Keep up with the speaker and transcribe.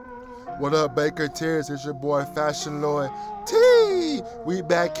What up, Baker Tears? It's your boy Fashion Lord T. We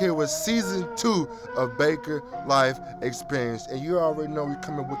back here with season 2 of Baker Life Experience, and you already know we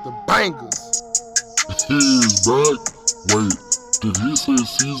coming with the bangers. He's back. Wait, did he say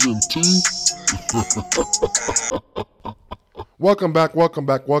season 2? Welcome back.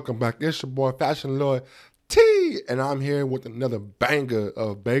 It's your boy Fashion Lord T, and I'm here with another banger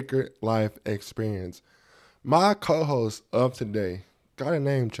of Baker Life Experience. My co-host of today got a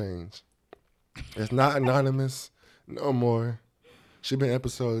name change. It's not anonymous no more. She been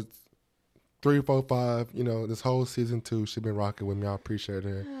episodes 3, 4, 5. You know, this whole season 2, she been rocking with me. I appreciate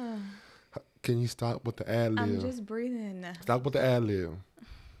her. Can you stop with the ad lib? I'm just breathing. Stop with the ad lib.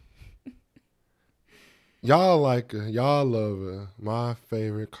 Y'all like her. Y'all love her. My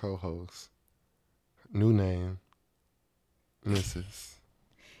favorite co-host. New name. Mrs.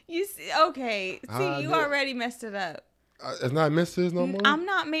 You see, okay. See, you already messed it up. It's not Mrs. no more? I'm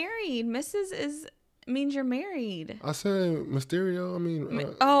not married. Mrs. means you're married. I said Mysterio. I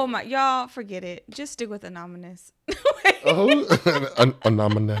mean... oh, my. Y'all, forget it. Just stick with Anonymous.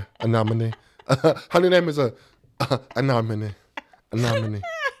 Anomaly. Her new name is Anomaly. Anonymous.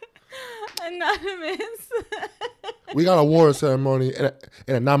 We got a award ceremony and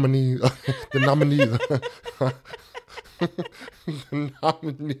a nominee. The nominees.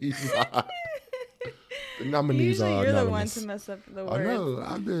 The nominees Usually are you're anonymous. the one to mess up the words. I know.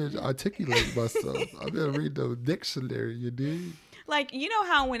 I've been articulating myself. I've been reading the dictionary. You dig? Like, you know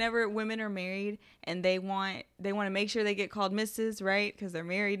how whenever women are married and they want to make sure they get called Mrs., right? Because they're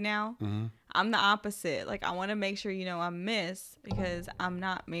married now. Mm-hmm. I'm the opposite. Like, I want to make sure I'm Miss because I'm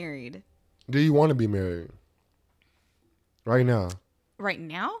not married. Do you want to be married? Right now? Right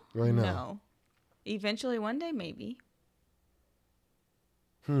now? Right now. No. Eventually, one day, maybe.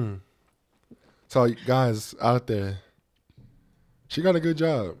 So, guys out there, she got a good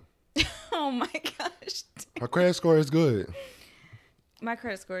job. Oh, my gosh. Her credit score is good. My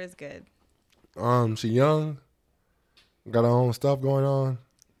credit score is good. She young, got her own stuff going on.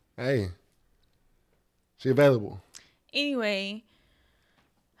 Hey, she available. Anyway,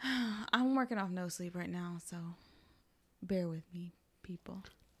 I'm working off no sleep right now, so bear with me, people.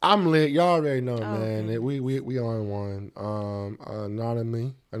 I'm lit. Y'all already know, man. Okay. We on one.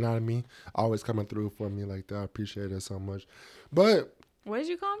 Anatomy, always coming through for me like that. I appreciate it so much. But what did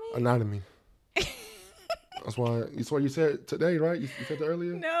you call me? Anatomy. That's why you said today, right? You said that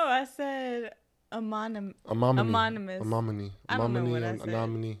earlier. No, I said Anonymous. I don't know what I said.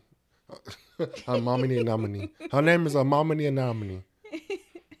 Anomaly. Her name is Anomaly.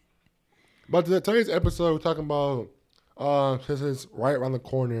 But today's episode, we're talking about since it's right around the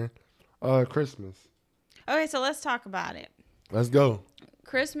corner, Christmas. Okay, so let's talk about it. Let's go.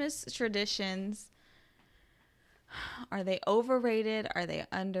 Christmas traditions. Are they overrated? Are they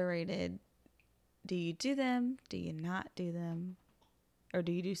underrated? Do you do them? Do you not do them? Or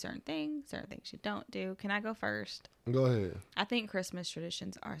do you do certain things you don't do? Can I go first? Go ahead. I think Christmas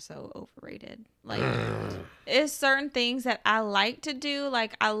traditions are so overrated. Like, it's certain things that I like to do.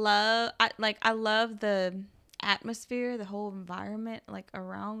 Like, I love the atmosphere, the whole environment, like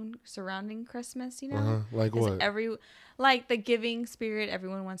surrounding Christmas. Like what? Like the giving spirit.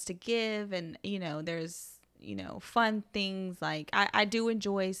 Everyone wants to give, and there's fun things. Like I do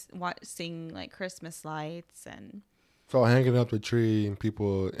enjoy seeing like Christmas lights and. So hanging up the tree and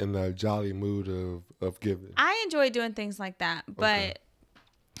people in a jolly mood of giving. I enjoy doing things like that, but okay.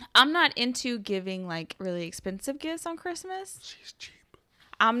 I'm not into giving like really expensive gifts on Christmas. She's cheap.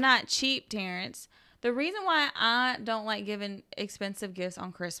 I'm not cheap, Terrence. The reason why I don't like giving expensive gifts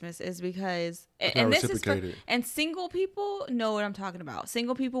on Christmas is because and single people know what I'm talking about.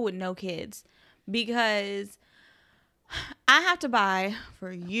 Single people with no kids, because I have to buy for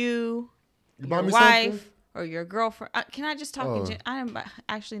your wife. Or your girlfriend. Can I just talk? I didn't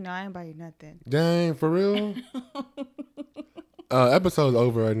buy you nothing. Dang, for real? Episode's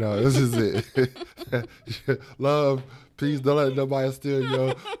over right now. This is it. Love, peace. Don't let nobody steal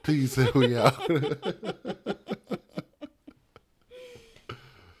your peace. We out.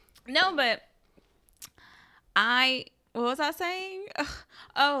 No, but what was I saying?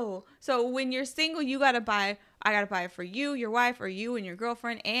 Oh, so when you're single, I gotta buy it for you, your wife, or you and your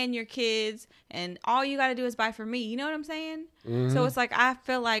girlfriend and your kids, and all you gotta do is buy for me. You know what I'm saying? Mm-hmm. So it's like I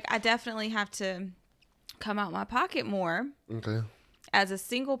feel like I definitely have to come out my pocket more. Okay. as a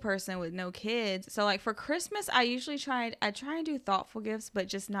single person with no kids. So like for Christmas, I try and do thoughtful gifts, but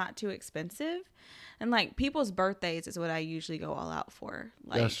just not too expensive. And like people's birthdays is what I usually go all out for.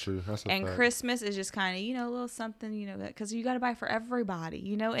 Like, that's true. That's a and fact. Christmas is just kind of, you know, a little something, you know, because you got to buy for everybody,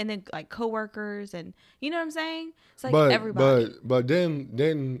 you know, and then like coworkers and you know what I'm saying? It's like everybody. But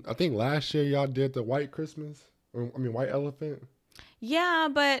then I think last year y'all did the white Christmas. White elephant. Yeah,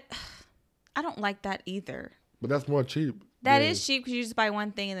 but I don't like that either. But that's more cheap. That is cheap because you just buy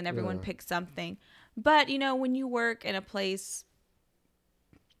one thing and then everyone picks something. But, you know, when you work in a place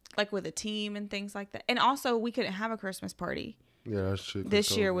like with a team and things like that. And also we couldn't have a Christmas party. Yeah, that's true.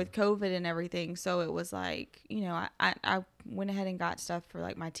 This year with COVID and everything. So it was like, you know, I went ahead and got stuff for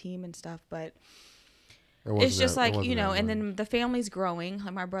like my team and stuff. But it's just like, you know, and then the family's growing.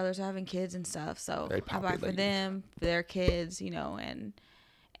 Like my brothers are having kids and stuff. So I buy for them, for their kids, you know,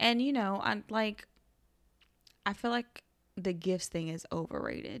 and you know, I feel like the gifts thing is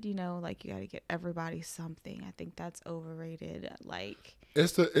overrated, you know, like you got to get everybody something. I think that's overrated. Like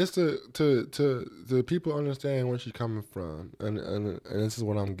it's to people understand where she's coming from, and this is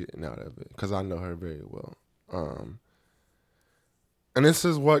what I'm getting out of it because I know her very well. And this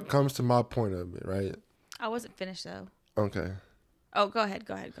is what comes to my point of it, right? I wasn't finished though. Okay. Oh, go ahead.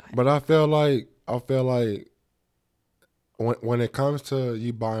 But I feel like when it comes to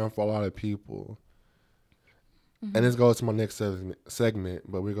you buying for a lot of people. Mm-hmm. And this goes to my next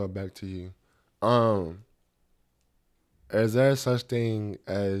segment, but we go back to you. Is there such thing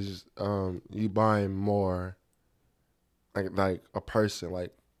as you buying more, like a person,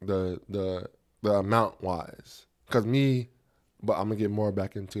 like the amount wise? Because but I'm gonna get more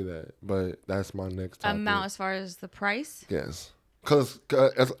back into that. But that's my next topic. Amount as far as the price? Yes. Because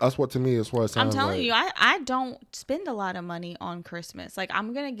that's what to me is what it sounds I'm telling like. you, I don't spend a lot of money on Christmas. Like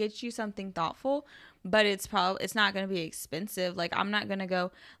I'm gonna get you something thoughtful, but it's not gonna be expensive. Like I'm not gonna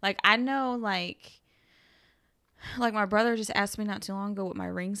go like I know like my brother just asked me not too long ago what my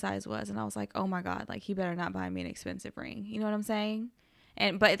ring size was, and I was like, oh my god, like he better not buy me an expensive ring. You know what I'm saying?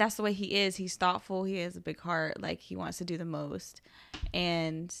 But that's the way he is. He's thoughtful. He has a big heart. Like he wants to do the most,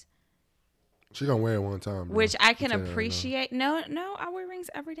 and. She gonna wear it one time, bro. Which I can appreciate. No, I wear rings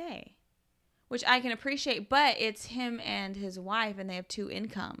every day. Which I can appreciate, but it's him and his wife, and they have 2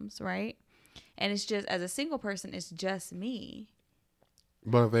 incomes, right? And it's just, as a single person, it's just me.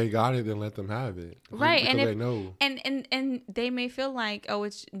 But if they got it, then let them have it. Right. Because they know. And they may feel like, oh,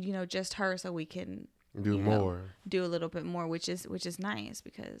 it's, you know, just her, so we can do more. Do a little bit more, which is nice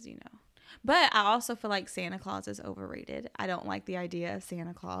because, you know. But I also feel like Santa Claus is overrated. I don't like the idea of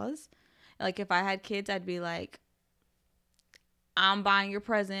Santa Claus. Like, if I had kids, I'd be like, I'm buying your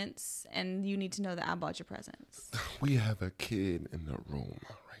presents, and you need to know that I bought your presents. We have a kid in the room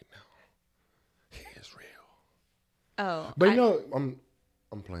right now. He is real. Oh. But, you know,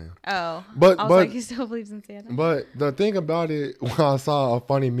 I'm playing. Oh. But I was like, he still believes in Santa? But the thing about it, when I saw a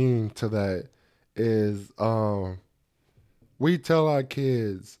funny meme to that, is we tell our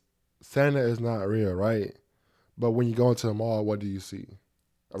kids Santa is not real, right? But when you go into the mall, what do you see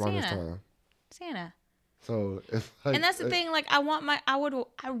around this time? Santa. So it's like, and that's the thing. Like I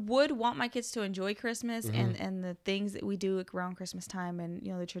would want my kids to enjoy Christmas and the things that we do around Christmas time and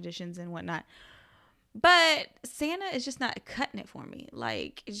you know the traditions and whatnot. But Santa is just not cutting it for me.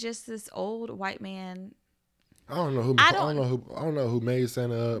 Like it's just this old white man. I don't know who made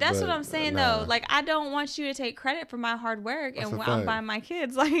Santa up. That's what I'm saying though. Like I don't want you to take credit for my hard work and what I'm buying my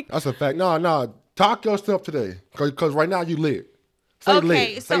kids. Like that's a fact. No. Talk your stuff today, because right now you lit.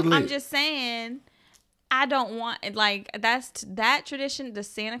 I'm just saying, I don't want like that tradition. The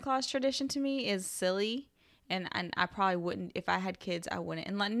Santa Claus tradition to me is silly, and I probably wouldn't if I had kids. I wouldn't.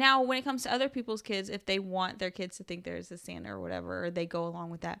 And like now, when it comes to other people's kids, if they want their kids to think there's a Santa or whatever, or they go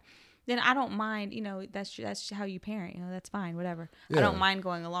along with that, then I don't mind. You know, that's how you parent. You know, that's fine. Whatever. Yeah. I don't mind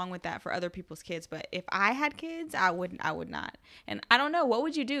going along with that for other people's kids. But if I had kids, I would not. And I don't know. What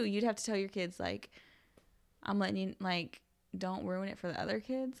would you do? You'd have to tell your kids like, I'm letting you like. Don't ruin it for the other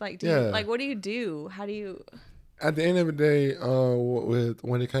kids. Like, what do you do? How do you? At the end of the day,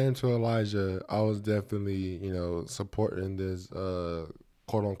 when it came to Elijah, I was definitely supporting this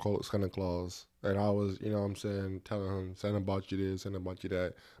quote unquote Santa Claus, and I was what I'm saying, telling him Santa bought you this, Santa bought you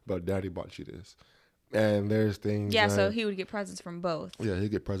that, but Daddy bought you this. And there's things. Yeah, so he would get presents from both. Yeah,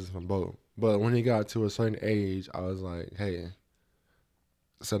 he'd get presents from both. But when he got to a certain age, I was like, hey,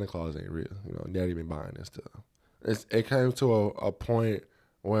 Santa Claus ain't real. Daddy been buying this stuff. It came to a point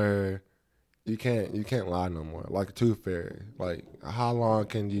where you can't lie no more. Like a tooth fairy. Like how long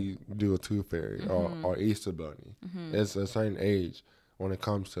can you do a tooth fairy or Easter bunny? Mm-hmm. It's a certain age when it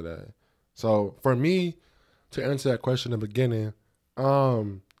comes to that. So for me, to answer that question in the beginning,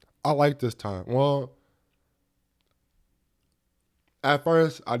 I like this time. Well, at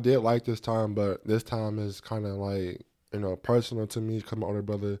first I did like this time, but this time is kind of like personal to me. Cause my older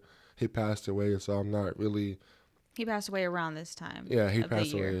brother, he passed away, so I'm not really. He passed away around this time. Yeah, he of the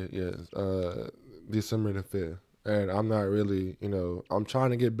passed year. away. Yes, December the 5th, and I'm not really. I'm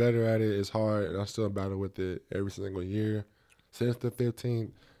trying to get better at it. It's hard, and I still battle with it every single year since the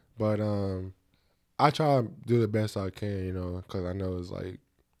 15th. But I try to do the best I can. Because I know it's like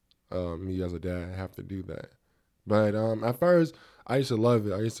me as a dad, I have to do that. But at first, I used to love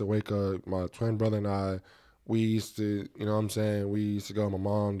it. I used to wake up, my twin brother and I, we used to, what I'm saying, we used to go in my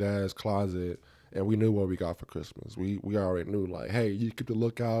mom, dad's closet, and we knew what we got for Christmas. We already knew, like, hey, you keep the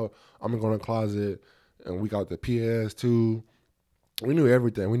lookout. I'm going to go in the closet, and we got the PS2. We knew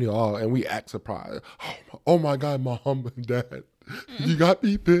everything. We knew all, and we act surprised. Oh my God, mom and dad, you got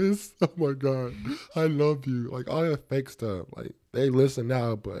me this? Oh my God, I love you. Like all that fake stuff. Like they listen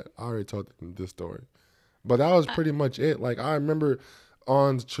now, but I already told them this story. But that was pretty much it. Like I remember,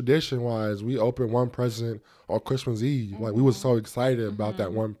 on tradition wise, we opened one present on Christmas Eve. Like we was so excited about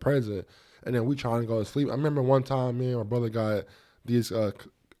that one present, and then we trying to go to sleep. I remember one time me and my brother got these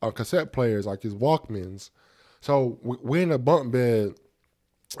cassette players, like these Walkmans. So we in a bunk bed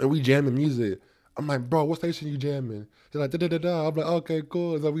and we jamming music. I'm like, bro, what station you jamming? They're like, da da da da. I'm like, okay,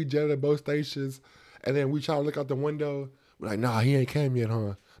 cool. So we jamming at both stations, and then we try to look out the window. We're like, nah, he ain't came yet,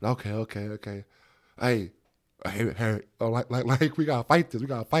 huh? Okay. Hey, oh, like, we gotta fight this. We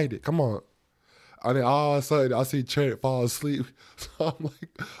gotta fight it. Come on. And then all of a sudden, I see Trent fall asleep. So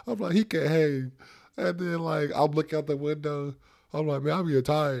I'm like, he can't hang. And then like, I'm looking out the window. I'm like, man, I'm getting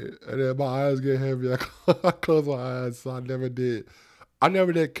tired. And then my eyes get heavy. I close my eyes, so I never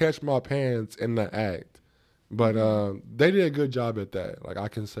did catch my pants in the act. But they did a good job at that. Like I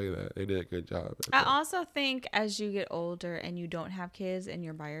can say that they did a good job at I that. also think as you get older and you don't have kids and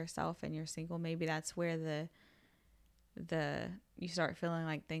you're by yourself and you're single, maybe that's where the you start feeling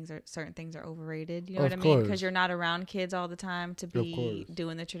like certain things are overrated. You know what I mean? Because you're not around kids all the time to be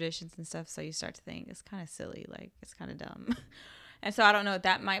doing the traditions and stuff. So you start to think it's kind of silly, like it's kind of dumb. And so I don't know.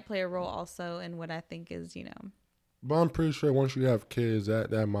 That might play a role also in what I think is, But I'm pretty sure once you have kids, that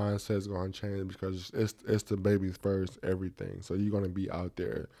mindset's gonna change because it's the babies first, everything. So you're gonna be out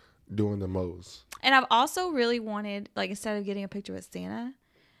there doing the most. And I've also really wanted, like, instead of getting a picture with Santa,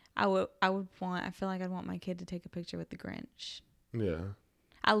 I feel like I'd want my kid to take a picture with the Grinch. Yeah.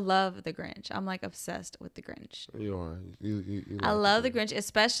 I love the Grinch. I'm like obsessed with the Grinch. You are. You I love the Grinch,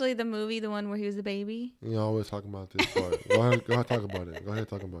 especially the movie, the one where he was a baby. You always talking about this part. Go ahead, talk about it. Go ahead,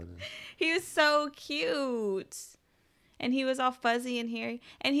 talk about it. He was so cute. And he was all fuzzy and hairy.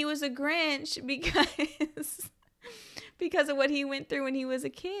 And he was a Grinch because of what he went through when he was a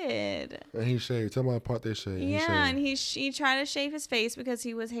kid. And he shaved. Tell me the part they shaved. Yeah, and he tried to shave his face because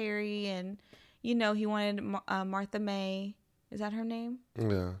he was hairy, and he wanted Martha May. Is that her name?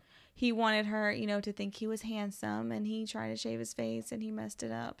 Yeah. He wanted her, to think he was handsome, and he tried to shave his face, and he messed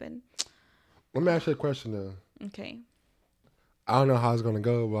it up. And let me ask you a question though. Okay. I don't know how it's gonna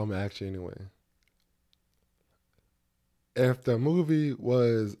go, but I'm gonna ask you anyway. If the movie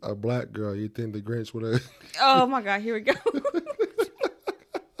was a black girl, you think the Grinch would have? Oh my God! Here we go.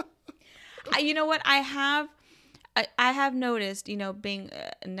 You know what? I have noticed, being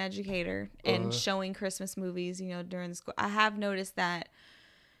an educator and showing Christmas movies, during the school, I have noticed that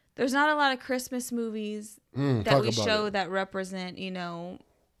there's not a lot of Christmas movies that we show that represent,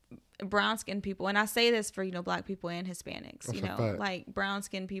 brown skinned people. And I say this for, black people and Hispanics, like brown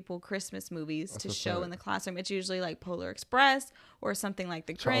skinned people, Christmas movies to show in the classroom. It's usually like Polar Express or something like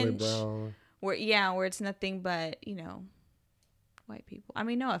The Charlie Grinch. Brown. Where it's nothing but, white people. I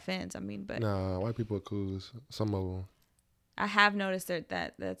mean, no offense. But nah, white people are cool. Some of them. I have noticed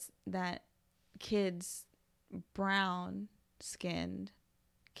that kids, brown skinned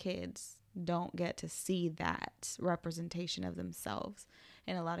kids, don't get to see that representation of themselves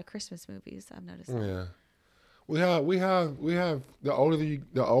in a lot of Christmas movies. I've noticed that. Yeah. We have the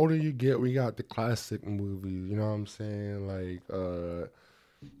older you get, we got the classic movies. You know what I'm saying? Like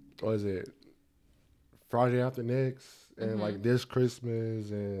what is it? Friday After Next and like This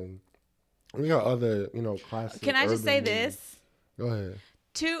Christmas, and we got other, classic. Can I just say movies. this? Go ahead.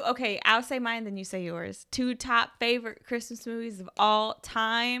 Okay, I'll say mine, then you say yours. 2 top favorite Christmas movies of all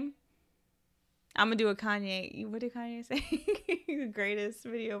time. I'm gonna do a Kanye. What did Kanye say? The greatest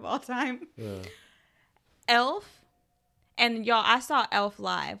video of all time. Yeah. Elf. And y'all, I saw Elf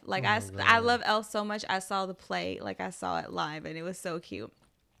live. Like I love Elf so much. I saw the play, like I saw it live, and it was so cute.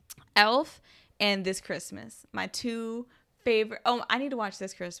 Elf and This Christmas, my 2 favorite. Oh, I need to watch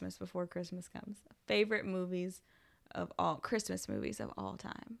This Christmas before Christmas comes. Favorite movies of all Christmas movies of all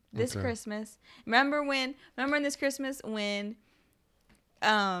time. This Christmas, remember in this Christmas when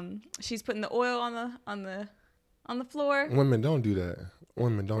she's putting the oil on the floor. Women don't do that.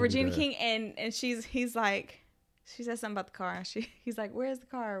 Regina do that. King and he's like, she says something about the car. He's like, where's the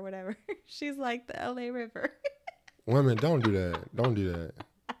car or whatever. She's like, the LA River. Women don't do that. Don't do that.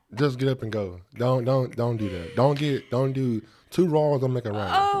 Just get up and go. Don't do that. Don't do two wrongs. Don't make a right.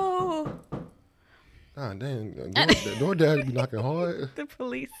 Oh. Ah, dang. DoorDash be knocking hard. The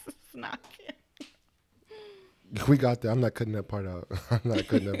police is knocking. We got that. I'm not cutting that part out. I'm not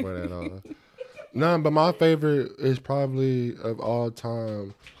cutting that part at all. No, but my favorite is probably of all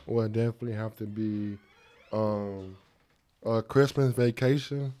time would definitely have to be Christmas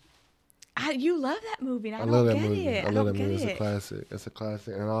Vacation. You love that movie. And I love don't that get movie. it. I love that movie. It's a classic. It's a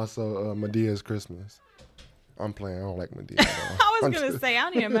classic. And also Medea's Christmas. I'm playing. I don't like Medea at all. I was going to say, I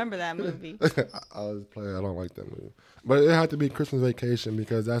don't even remember that movie. I was playing. I don't like that movie. But it had to be Christmas Vacation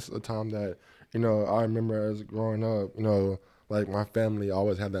because that's a time that, I remember as growing up, like my family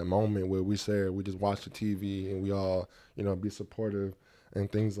always had that moment where we just watch the TV and we all, be supportive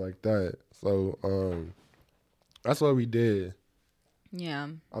and things like that. So that's what we did. Yeah.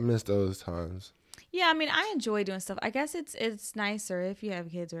 I miss those times. Yeah, I mean, I enjoy doing stuff. I guess it's nicer if you have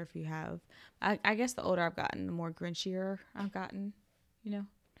kids or if you have. I guess the older I've gotten, the more Grinchier I've gotten,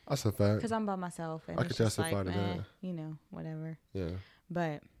 That's a fact. Because I'm by myself. And I can testify to that. Whatever. Yeah.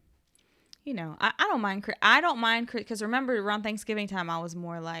 But, I don't mind. I don't mind because remember around Thanksgiving time, I was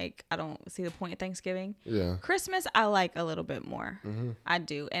more like, I don't see the point of Thanksgiving. Yeah. Christmas, I like a little bit more. Mm-hmm. I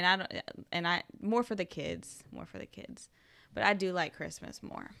do, and I more for the kids. But I do like Christmas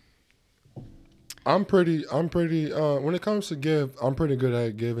more. I'm pretty when it comes to gift, I'm pretty good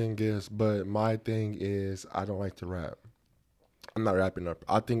at giving gifts, but my thing is I don't like to rap. I'm not rapping up.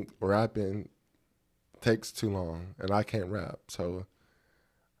 I think rapping takes too long and I can't rap. So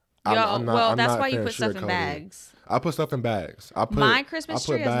I'm that's not why you put stuff in bags. I put stuff in bags. My Christmas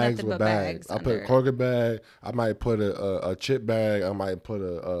tree has nothing but bags. I put a Kroger bag. I might put a chip bag. I might put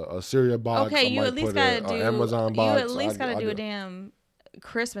a cereal box. Okay, you at least gotta do Amazon box. You at least gotta do a damn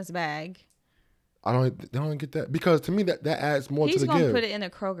Christmas bag. They don't get that because to me that adds more to the gift. He's gonna put it in a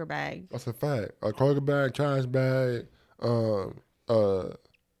Kroger bag. That's a fact. A Kroger bag, trash bag,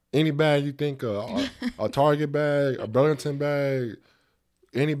 any bag you think of, a Target bag, a Burlington bag,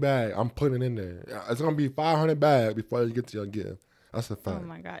 any bag, I'm putting it in there. It's gonna be 500 bags before you get to your gift. That's a fact. Oh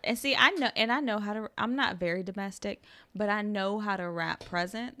my God! And see, I know how to. I'm not very domestic, but I know how to wrap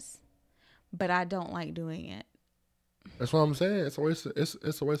presents. But I don't like doing it. That's what I'm saying. It's a waste of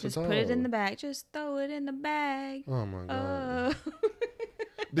time. Just put it in the bag. Just throw it in the bag. Oh my God.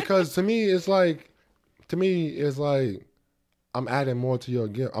 Because to me it's like I'm adding more to your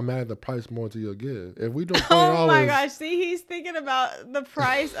gift. I'm adding the price more to your gift. If we do $20, oh my gosh! See, he's thinking about the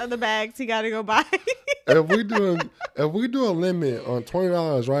price of the bags he got to go buy. if we do a limit on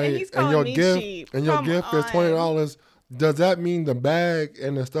 $20, right? And your gift cheap. And your gift is $20. Does that mean the bag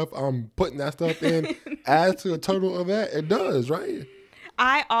and the stuff I'm putting that stuff in adds to the total of that? It does, right?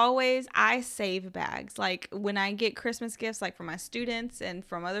 I save bags. Like when I get Christmas gifts, like from my students and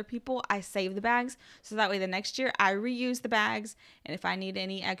from other people, I save the bags. So that way the next year I reuse the bags. And if I need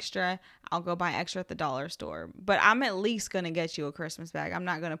any extra, I'll go buy extra at the dollar store. But I'm at least going to get you a Christmas bag. I'm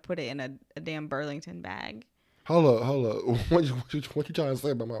not going to put it in a damn Burlington bag. Hold up. What you trying to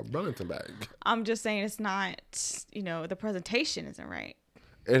say about my Burlington bag? I'm just saying it's not, the presentation isn't right.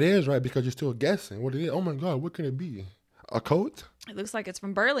 It is right because you're still guessing what it is. Oh my God, what can it be? A coat? It looks like it's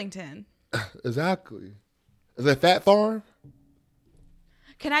from Burlington. Exactly. Is it Fat Farm?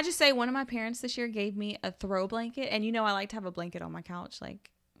 Can I just say one of my parents this year gave me a throw blanket. And I like to have a blanket on my couch,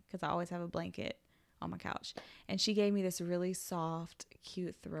 because I always have a blanket on my couch. And she gave me this really soft,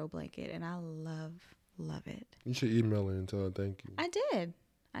 cute throw blanket. And I love it. You should email her and tell her thank you. I did.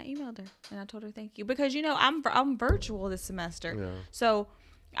 I emailed her and I told her thank you because I'm virtual this semester. Yeah. So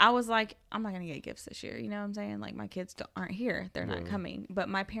I was like, I'm not gonna get gifts this year. You know what I'm saying? Like my kids aren't here; they're not coming. But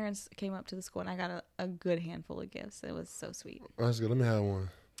my parents came up to the school and I got a good handful of gifts. It was so sweet. That's good. Let me have one.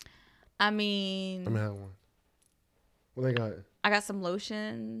 Let me have one. What they got? I got some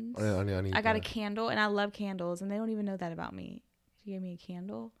lotions. Oh, yeah, I need. I got a candle, and I love candles, and they don't even know that about me. She gave me a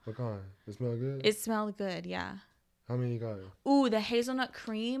candle. What kind? It smell good? It smelled good, yeah. How many you got? Ooh, the hazelnut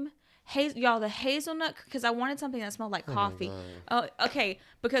cream. The hazelnut, because I wanted something that smelled like coffee. Oh, okay,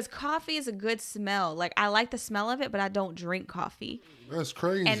 because coffee is a good smell. Like, I like the smell of it, but I don't drink coffee. That's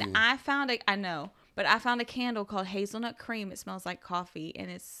crazy. And I found a candle called hazelnut cream. It smells like coffee,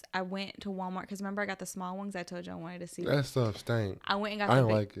 and I went to Walmart, because remember I got the small ones I told you I wanted to see. That stuff stank. I went and got I didn't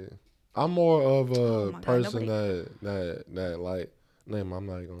like it. I'm more of a person that like. Name. I'm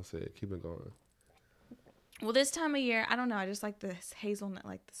not gonna say it. Keep it going. Well, this time of year, I don't know. I just like this hazelnut,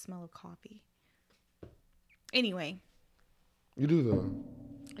 like the smell of coffee. Anyway. You do though.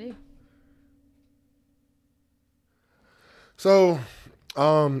 I do. So,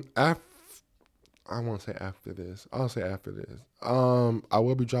 I won't say after this. I'll say after this. I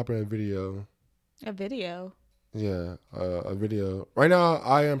will be dropping a video. A video. Yeah, a video. Right now,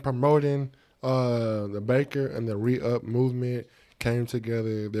 I am promoting the Baker and the Re-Up movement came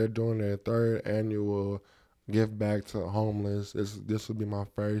together. They're doing their 3rd annual give back to the homeless. This will be my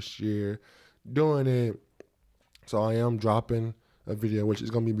first year doing it. So I am dropping a video, which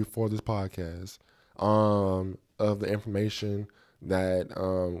is going to be before this podcast, of the information that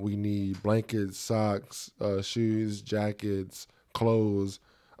we need: blankets, socks, shoes, jackets, clothes.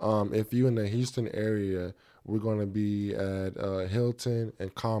 If you're in the Houston area, we're going to be at Hilton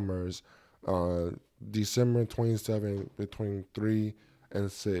and Commerce December 27th between 3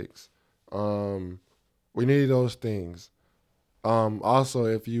 and 6. We need those things. Also,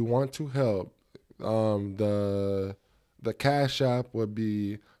 if you want to help, the Cash App would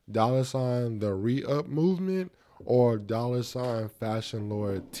be $ the Re-Up movement or $ Fashion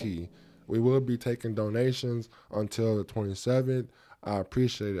Lord T. We will be taking donations until the 27th. I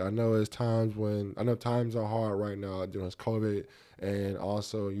appreciate it. I know times are hard right now during COVID, and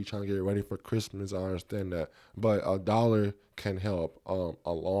also you trying to get ready for Christmas. I understand that, but $1 can help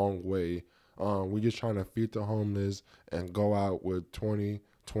a long way. We're just trying to feed the homeless and go out with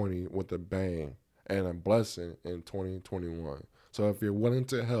 2020 with a bang and a blessing in 2021. So if you're willing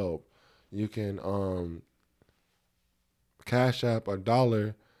to help, you can Cash App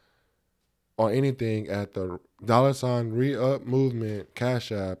 $1 or anything at the $ Re-Up movement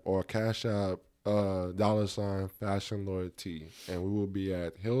Cash App or Cash App $ Fashion Lord T. And we will be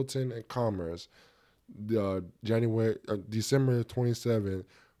at Hilton and Commerce December 27th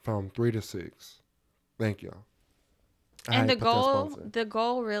from 3 to 6. Thank y'all. And the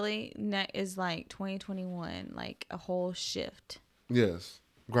goal really is like 2021, like a whole shift. Yes,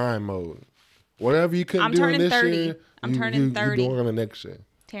 grind mode. Whatever you couldn't do this 30. year, I'm turning 30. You're doing it next year.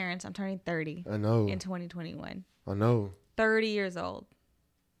 Terrence, I'm turning 30. I know. In 2021. I know. 30 years old.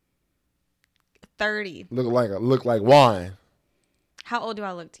 30. Look like wine. How old do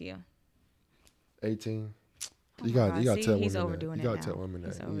I look to you? 18. Oh you got to tell women he's overdoing that. it. You got to tell women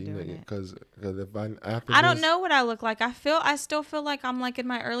that. He's overdoing it. Because if I don't know what I look like. I still feel like I'm like in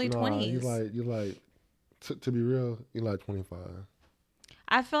my early 20s. You like to be real, you like 25.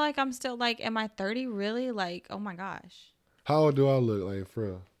 I feel like I'm still like, am I 30 really? Like, oh my gosh. How old do I look like for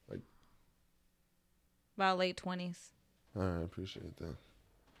real? Like about late 20s. All right, appreciate that.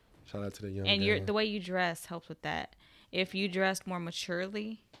 Shout out to the young. And the way you dress helps with that. If you dressed more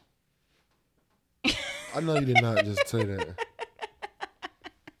maturely. I know you did not just say that.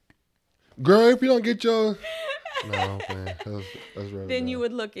 Girl, if you don't get your... No, man. That's really then bad. You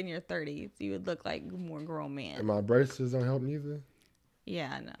would look in your 30s. You would look like more grown man. And my braces don't help neither?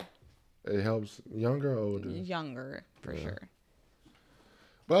 Yeah, I know. It helps younger or older? Younger, for sure.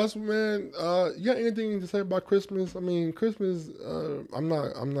 But man, you got anything to say about Christmas? I mean, Christmas, I'm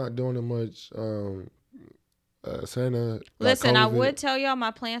not doing it much. Santa. Listen, I would tell y'all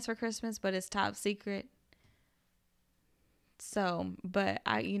my plans for Christmas, but it's top secret. So, but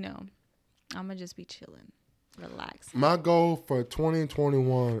I'm gonna just be chilling, relaxing. My goal for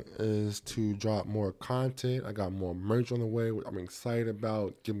 2021 is to drop more content. I got more merch on the way. I'm excited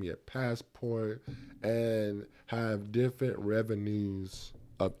about. Give me a passport and have different revenues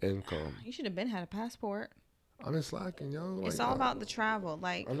of income. You should have had a passport. I've been slacking, yo. It's all about the travel.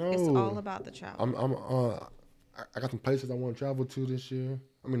 Like, I know. It's all about the travel. I got some places I want to travel to this year.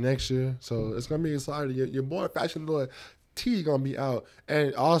 next year. So it's gonna be exciting. Your boy Fashion Lord T gonna be out,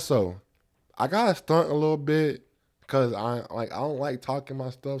 and also I gotta stunt a little bit because I don't like talking my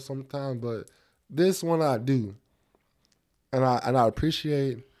stuff sometimes, but this one I do, and I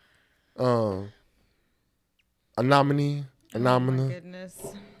appreciate anonymous. Oh my goodness.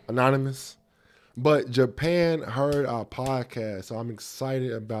 Anonymous. But Japan heard our podcast, so I'm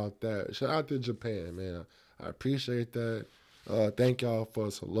excited about that. Shout out to Japan, man. I appreciate that. Thank y'all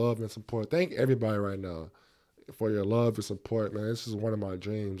for some love and support. Thank everybody right now for your love and support, man. This is one of my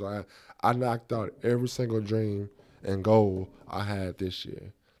dreams. I knocked out every single dream and goal I had this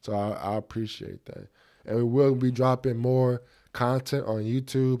year. So I appreciate that. And we will be dropping more content on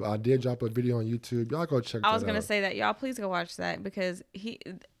YouTube. I did drop a video on YouTube. Y'all go check that out. I was going to say that. Y'all please go watch that because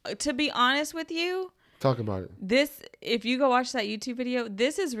to be honest with you. Talk about it. If you go watch that YouTube video,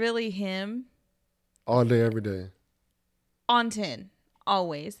 this is really him. All day, every day. On 10.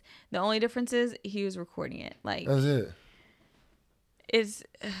 Always. The only difference is he was recording it. Like, that's it. It's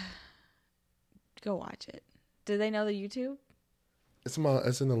go watch it. Do they know the YouTube? It's in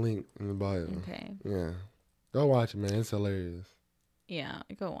the link in the bio. Okay. Yeah. Go watch it, man. It's hilarious. Yeah,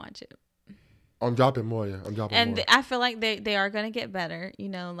 go watch it. I'm dropping more. Yeah, I'm dropping more. And I feel like they are gonna get better. You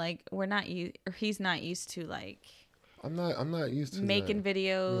know, like he's not used to like. I'm not used to making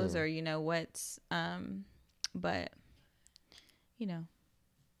videos or what's but you'll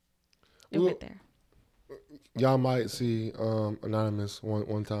get there. Y'all might see Anonymous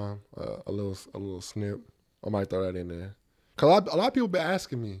one time, a little snip. I might throw that in there. Cause a lot of people been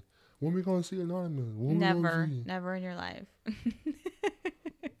asking me, when we gonna see Anonymous? Never in your life.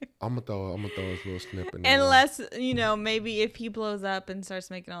 I'm gonna throw this little snip in there. Unless maybe if he blows up and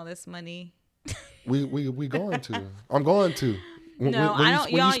starts making all this money. we going to. I'm going to. No, I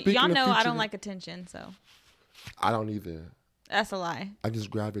don't. Y'all know I don't like attention, so. I don't either. That's a lie. I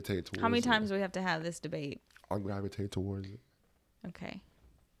just gravitate towards it. How many times do we have to have this debate? I gravitate towards it. Okay.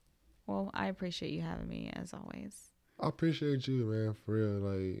 Well, I appreciate you having me as always. I appreciate you, man, for real.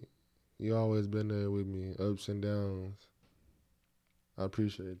 Like, you always been there with me, ups and downs. I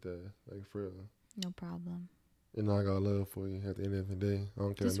appreciate that. Like, for real. No problem. I got love for you at the end of the day. I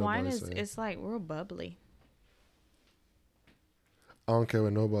don't care this what nobody wine say. It's like real bubbly. I don't care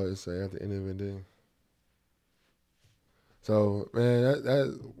what nobody say at the end of the day. So, man,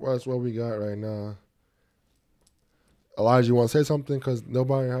 that's what we got right now. Elijah, you want to say something? Because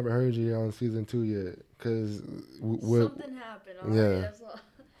nobody haven't heard you on season 2 yet. Because something happened. All yeah. Right, that's all.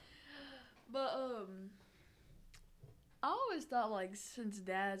 But I always thought, like, since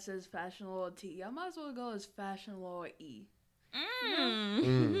Dad says Fashion Lord T, I might as well go as Fashion Lord E.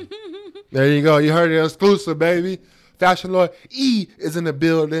 There you go. You heard it exclusive, baby. Fashion Lord E is in the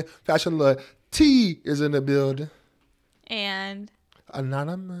building. Fashion Lord T is in the building. And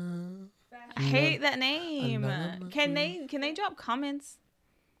Anonymous. I hate that name. Anonymous. Can they drop comments?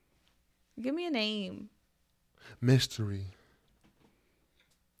 Give me a name. Mystery.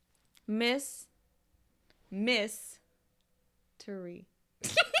 Miss Turi.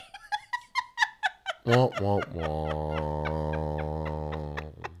 Womp, womp, womp.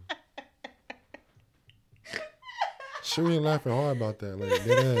 She ain't laughing hard about that. Like,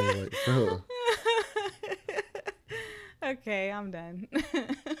 dead ass, like, bro. Okay, I'm done.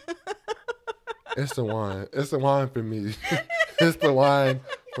 It's the wine. It's the wine for me. It's the wine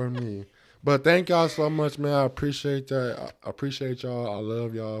for me. But thank y'all so much, man. I appreciate that. I appreciate y'all. I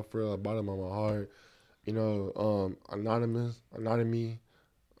love y'all for the bottom of my heart. Anonymous,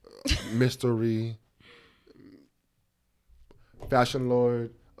 Mystery, Fashion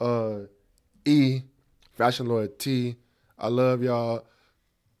Lord, E, Fashion Lord T. I love y'all.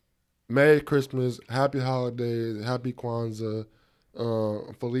 Merry Christmas, Happy Holidays, Happy Kwanzaa,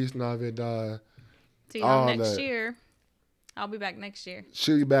 Feliz Navidad. See y'all next year. I'll be back next year.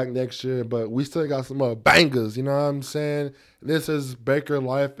 She'll be back next year, but we still got some more bangers. You know what I'm saying? This is Baker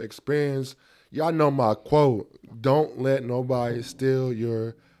Life Experience. Y'all know my quote. Don't let nobody steal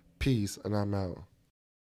your peace. And I'm out.